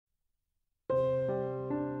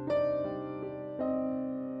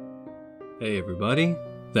Hey everybody,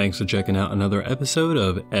 thanks for checking out another episode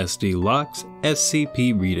of SD Locks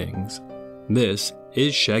SCP Readings. This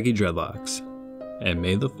is Shaggy Dreadlocks, and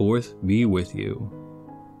may the 4th be with you.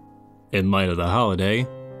 In light of the holiday,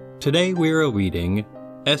 today we are reading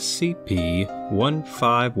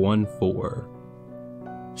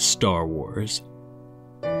SCP-1514, Star Wars.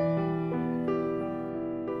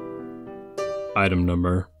 Item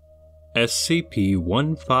number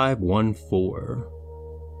SCP-1514.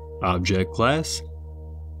 Object Class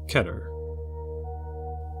Keter.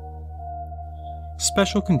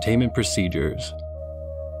 Special Containment Procedures.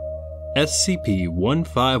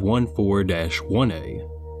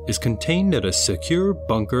 SCP-1514-1A is contained at a secure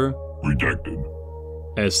bunker. Redacted.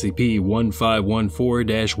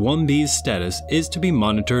 SCP-1514-1B's status is to be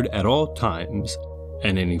monitored at all times,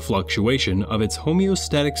 and any fluctuation of its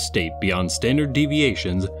homeostatic state beyond standard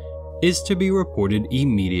deviations is to be reported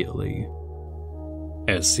immediately.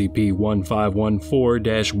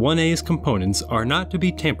 SCP-1514-1A's components are not to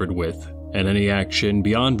be tampered with, and any action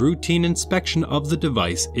beyond routine inspection of the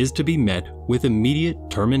device is to be met with immediate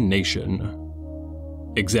termination.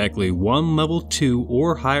 Exactly one Level 2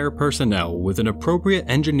 or higher personnel with an appropriate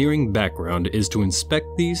engineering background is to inspect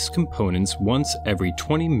these components once every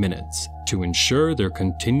 20 minutes to ensure their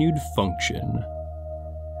continued function.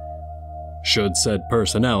 Should said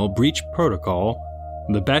personnel breach protocol,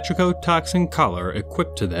 the batrachotoxin collar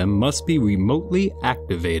equipped to them must be remotely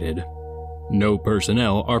activated. No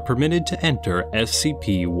personnel are permitted to enter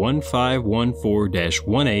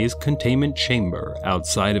SCP-1514-1A's containment chamber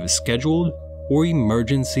outside of scheduled or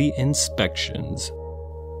emergency inspections.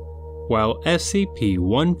 While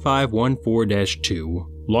SCP-1514-2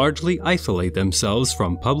 largely isolate themselves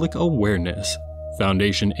from public awareness,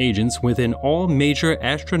 Foundation agents within all major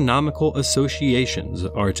astronomical associations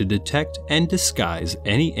are to detect and disguise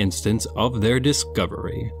any instance of their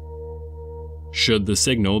discovery. Should the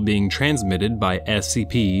signal being transmitted by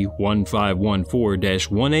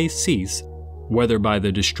SCP-1514-1A cease, whether by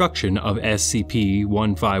the destruction of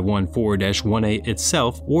SCP-1514-1A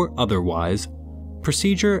itself or otherwise,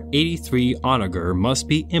 Procedure 83 Onager must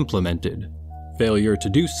be implemented. Failure to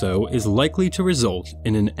do so is likely to result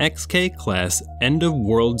in an XK-class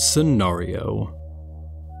end-of-world scenario.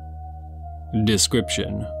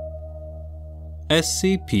 Description: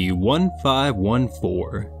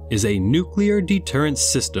 SCP-1514 is a nuclear deterrence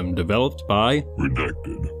system developed by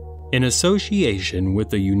Redacted. in association with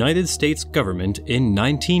the United States government in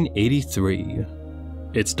 1983.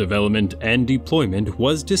 Its development and deployment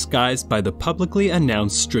was disguised by the publicly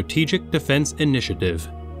announced Strategic Defense Initiative,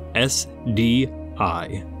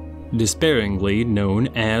 SDI, despairingly known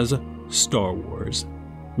as Star Wars,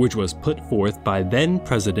 which was put forth by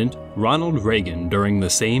then-President Ronald Reagan during the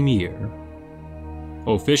same year.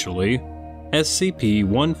 Officially,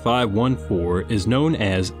 SCP-1514 is known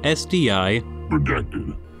as SDI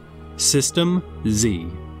Redacted. System Z,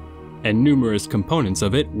 and numerous components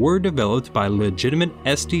of it were developed by legitimate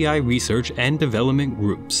SDI research and development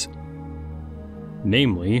groups,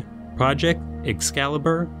 namely Project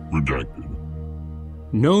Excalibur. Redacted.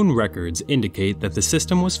 Known records indicate that the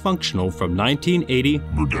system was functional from 1980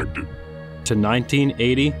 Redacted. to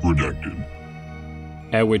 1980, Redacted.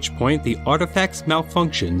 at which point the artifact's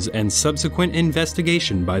malfunctions and subsequent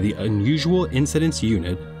investigation by the Unusual Incidents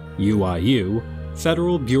Unit, UIU,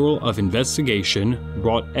 Federal Bureau of Investigation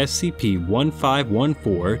brought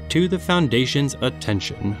SCP-1514 to the Foundation's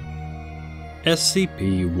attention.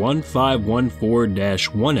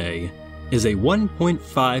 SCP-1514-1A is a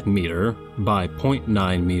 1.5 meter by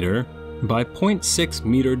 0.9 meter by 0.6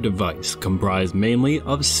 meter device comprised mainly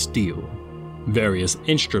of steel. Various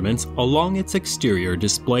instruments along its exterior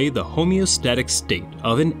display the homeostatic state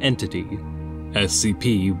of an entity,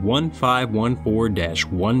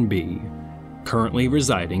 SCP-1514-1B, currently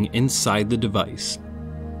residing inside the device.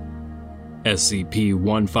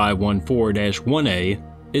 SCP-1514-1A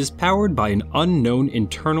is powered by an unknown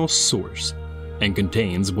internal source and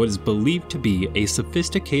contains what is believed to be a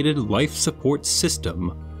sophisticated life support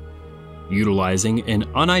system, utilizing an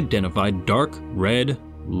unidentified dark red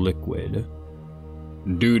liquid.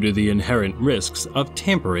 Due to the inherent risks of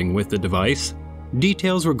tampering with the device,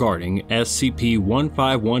 details regarding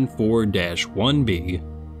SCP-1514-1B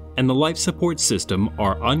and the life support system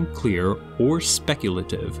are unclear or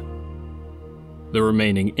speculative. The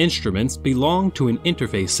remaining instruments belong to an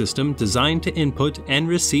interface system designed to input and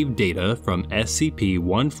receive data from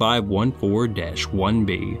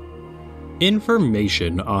SCP-1514-1B.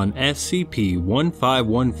 Information on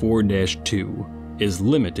SCP-1514-2 is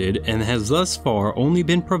limited and has thus far only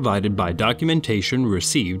been provided by documentation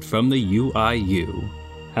received from the UIU.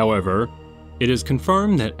 However, It is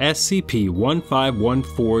confirmed that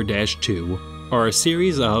SCP-1514-2 are a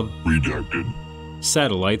series of Redacted.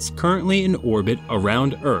 satellites currently in orbit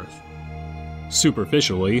around Earth.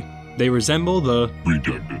 Superficially, they resemble the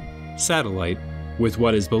Redacted. satellite, with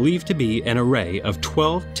what is believed to be an array of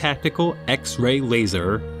 12 tactical X-ray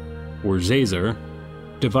laser, or Zaser,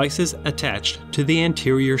 devices attached to the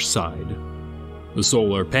anterior side. The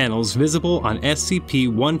solar panels visible on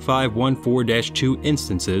SCP-1514-2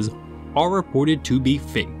 instances are reported to be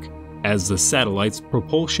fake, as the satellite's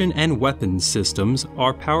propulsion and weapons systems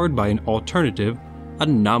are powered by an alternative,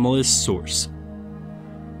 anomalous source.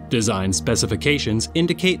 Design specifications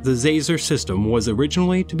indicate the Zaser system was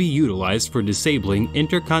originally to be utilized for disabling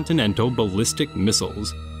intercontinental ballistic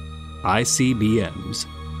missiles, ICBMs,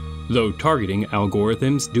 though targeting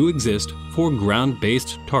algorithms do exist for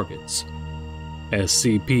ground-based targets.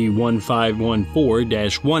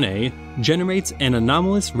 SCP-1514-1A generates an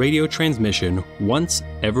anomalous radio transmission once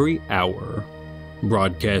every hour,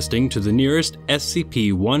 broadcasting to the nearest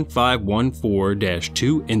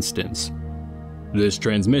SCP-1514-2 instance. This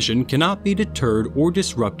transmission cannot be deterred or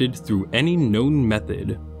disrupted through any known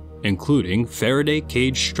method, including Faraday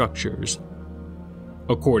cage structures.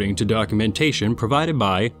 According to documentation provided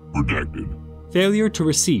by Redacted. failure to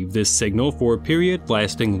receive this signal for a period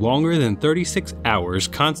lasting longer than 36 hours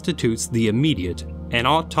constitutes the immediate and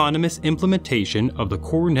autonomous implementation of the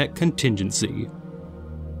CoreNet contingency,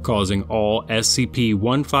 causing all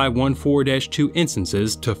SCP-1514-2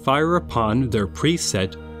 instances to fire upon their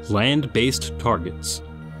preset land-based targets.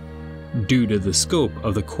 Due to the scope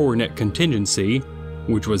of the CoreNet contingency,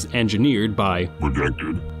 which was engineered by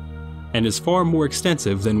Redacted. and is far more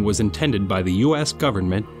extensive than was intended by the US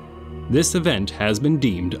government, this event has been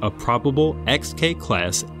deemed a probable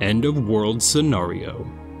XK-class end-of-world scenario.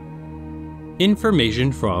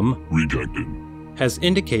 Information from Redacted. has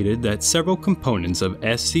indicated that several components of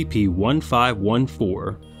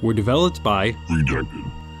SCP-1514 were developed by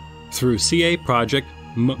Redacted. through CA Project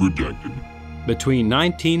Redacted. between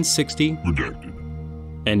 1960 Redacted.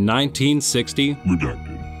 and 1960,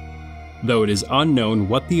 Redacted. though it is unknown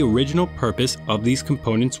what the original purpose of these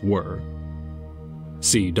components were.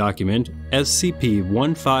 See document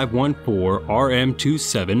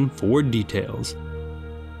SCP-1514-RM27 for details.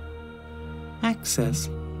 Access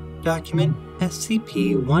document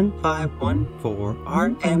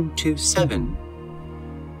SCP-1514-RM27.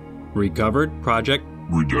 Recovered Project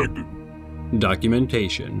Redacted.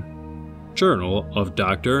 Documentation. Journal of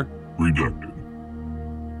Dr. Redacted.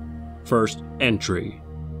 First entry.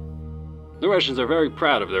 The Russians are very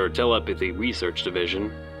proud of their telepathy research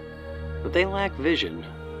division, but they lack vision.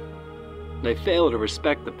 They fail to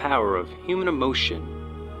respect the power of human emotion,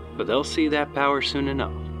 but they'll see that power soon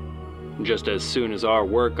enough, just as soon as our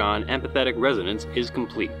work on empathetic resonance is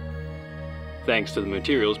complete. Thanks to the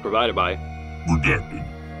materials provided by Redacted.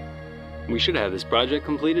 we should have this project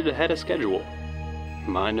completed ahead of schedule.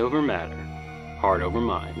 Mind over matter, heart over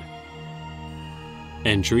mind.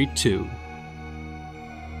 Entry 2.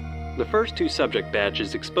 The first two subject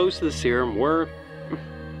batches exposed to the serum were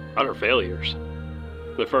utter failures.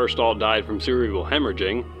 The first all died from cerebral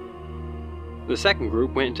hemorrhaging. The second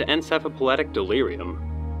group went into encephalopathetic delirium.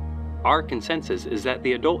 Our consensus is that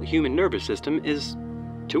the adult human nervous system is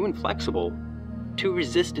too inflexible, too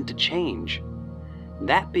resistant to change.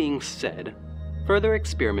 That being said, further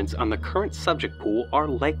experiments on the current subject pool are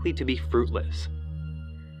likely to be fruitless.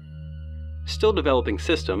 Still developing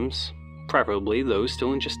systems, preferably those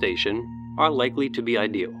still in gestation, are likely to be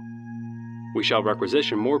ideal. We shall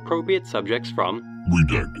requisition more appropriate subjects from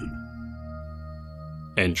Redacted.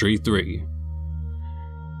 Entry 3.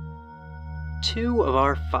 2 of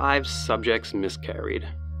our 5 subjects miscarried.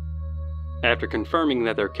 After confirming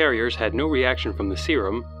that their carriers had no reaction from the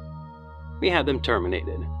serum, we had them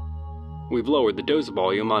terminated. We've lowered the dose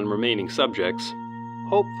volume on remaining subjects,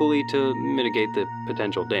 hopefully to mitigate the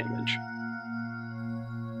potential damage.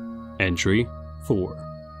 Entry 4.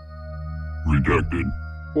 Redacted.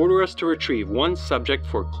 Order us to retrieve 1 subject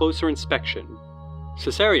for closer inspection.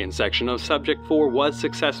 Cesarean section of Subject 4 was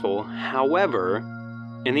successful, however,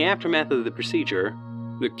 in the aftermath of the procedure,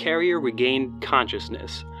 the carrier regained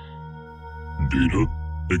consciousness. Data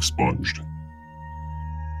expunged.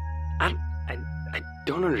 I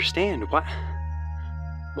don't understand.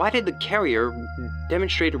 Why did the carrier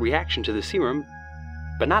demonstrate a reaction to the serum,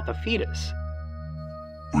 but not the fetus?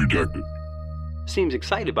 Redacted. Seems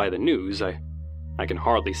excited by the news. I can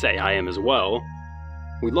hardly say I am as well.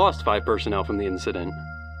 We lost 5 personnel from the incident.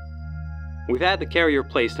 We've had the carrier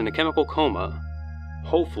placed in a chemical coma,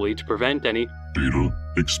 hopefully to prevent any Data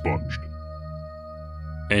expunged.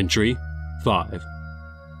 Entry 5.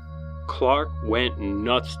 Clark went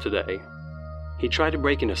nuts today. He tried to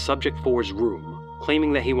break into Subject 4's room,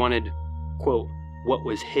 claiming that he wanted, quote, what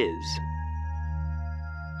was his.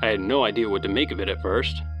 I had no idea what to make of it at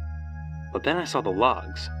first, but then I saw the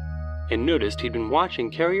logs, and noticed he'd been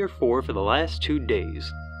watching Carrier 4 for the last 2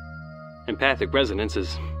 days. Empathic resonance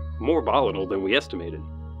is more volatile than we estimated.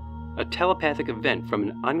 A telepathic event from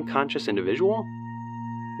an unconscious individual?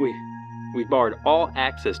 We barred all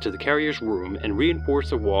access to the Carrier's room and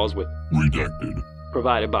reinforced the walls with Redacted.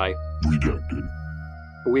 Provided by Redacted.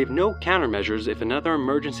 But we have no countermeasures if another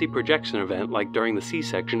emergency projection event like during the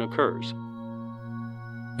C-section occurs.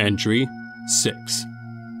 Entry 6.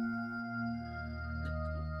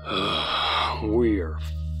 We're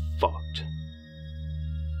fucked.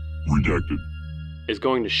 Redacted. Is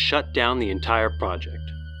going to shut down the entire project.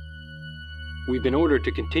 We've been ordered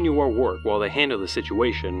to continue our work while they handle the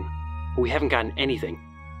situation, but we haven't gotten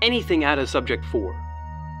anything out of Subject 4.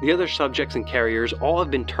 The other subjects and carriers all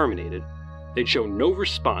have been terminated. They'd show no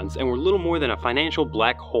response and were little more than a financial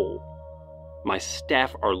black hole. My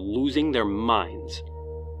staff are losing their minds,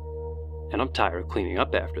 and I'm tired of cleaning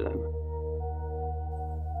up after them.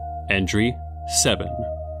 Entry 7.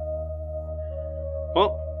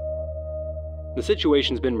 Well, the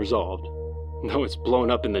situation's been resolved, though it's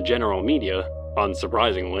blown up in the general media,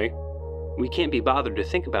 unsurprisingly. We can't be bothered to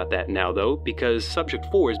think about that now, though, because Subject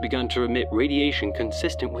 4 has begun to emit radiation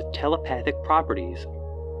consistent with telepathic properties.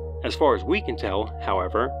 As far as we can tell,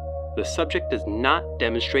 however, the subject does not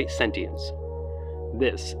demonstrate sentience.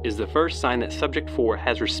 This is the first sign that Subject 4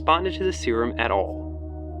 has responded to the serum at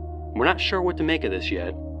all. We're not sure what to make of this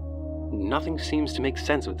yet. Nothing seems to make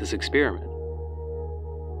sense with this experiment.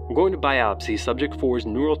 We're going to biopsy Subject 4's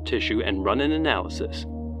neural tissue and run an analysis.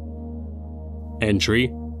 Entry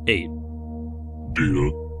 8.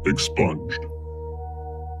 Data expunged.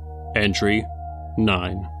 Entry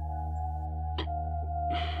 9.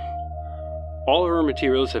 All of our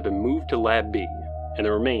materials have been moved to Lab B, and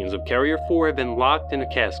the remains of Carrier 4 have been locked in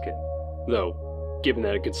a casket. Though, given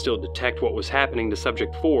that it could still detect what was happening to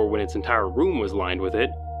Subject 4 when its entire room was lined with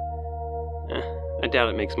it, I doubt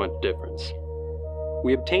it makes much difference.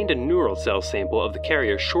 We obtained a neural cell sample of the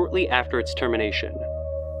carrier shortly after its termination.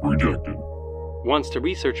 Redacted. Wants to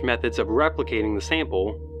research methods of replicating the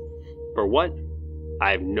sample. For what? I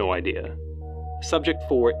have no idea. Subject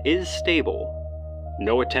 4 is stable.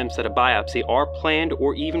 No attempts at a biopsy are planned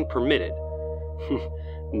or even permitted.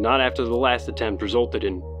 Not after the last attempt resulted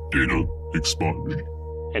in Data expunged.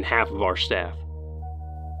 and half of our staff.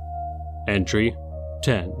 Entry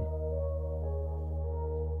 10.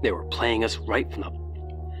 They were playing us right from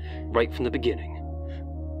the beginning.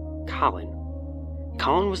 Colin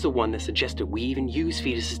was the one that suggested we even use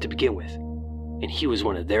fetuses to begin with, and he was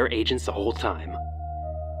one of their agents the whole time.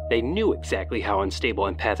 They knew exactly how unstable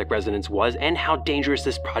empathic resonance was and how dangerous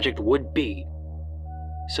this project would be,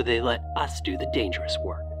 so they let us do the dangerous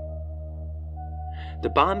work. The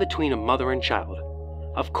bond between a mother and child,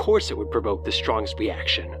 of course it would provoke the strongest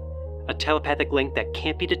reaction, a telepathic link that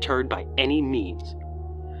can't be deterred by any means.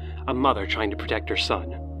 A mother trying to protect her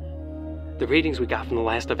son. The readings we got from the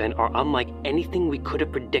last event are unlike anything we could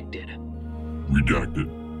have predicted. Redacted.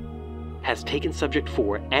 Has taken Subject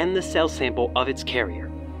 4 and the cell sample of its carrier.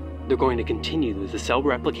 They're going to continue with the cell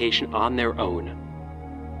replication on their own.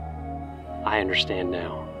 I understand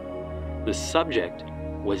now. The subject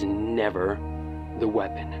was never the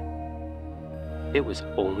weapon. It was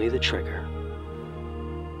only the trigger.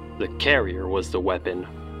 The carrier was the weapon.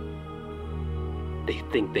 They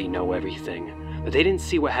think they know everything, but they didn't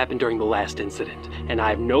see what happened during the last incident, and I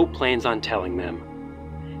have no plans on telling them.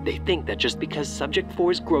 They think that just because Subject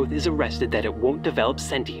 4's growth is arrested that it won't develop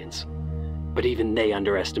sentience. But even they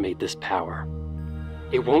underestimate this power.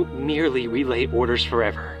 It won't merely relay orders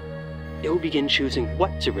forever. It will begin choosing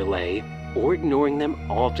what to relay or ignoring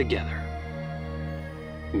them altogether.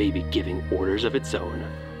 Maybe giving orders of its own.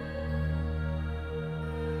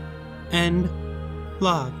 End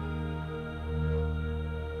log.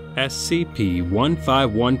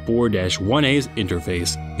 SCP-1514-1A's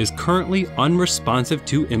interface is currently unresponsive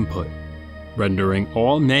to input, rendering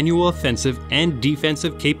all manual offensive and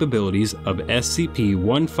defensive capabilities of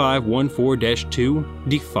SCP-1514-2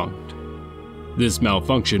 defunct. This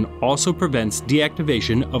malfunction also prevents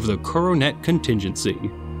deactivation of the Coronet contingency.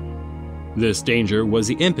 This danger was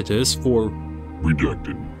the impetus for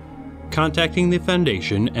Redacted. contacting the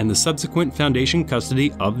Foundation and the subsequent Foundation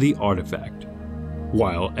custody of the artifact.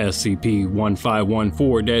 While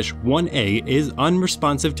SCP-1514-1A is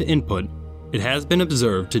unresponsive to input, it has been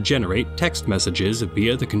observed to generate text messages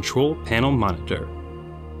via the control panel monitor.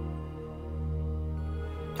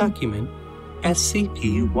 Document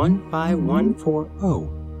SCP-1514-0.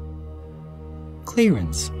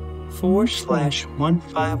 Clearance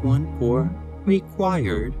 4/1514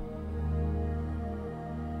 required.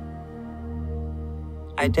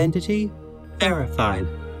 Identity verified.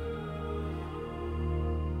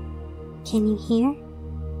 Can you hear?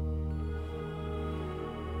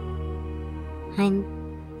 I'm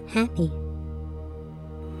happy.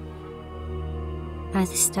 Are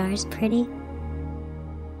the stars pretty?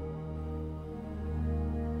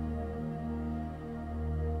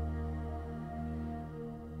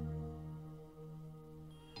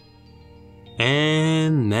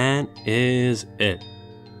 And that is it.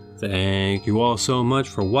 Thank you all so much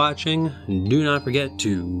for watching. Do not forget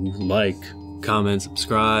to like, comment,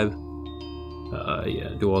 subscribe.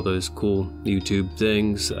 Do all those cool YouTube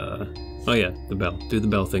things. Oh yeah, the bell. Do the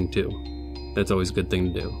bell thing too. That's always a good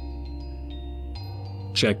thing to do.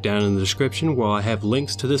 Check down in the description where I have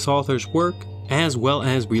links to this author's work, as well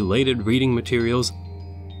as related reading materials,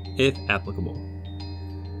 if applicable.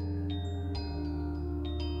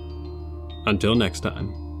 Until next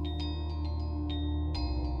time.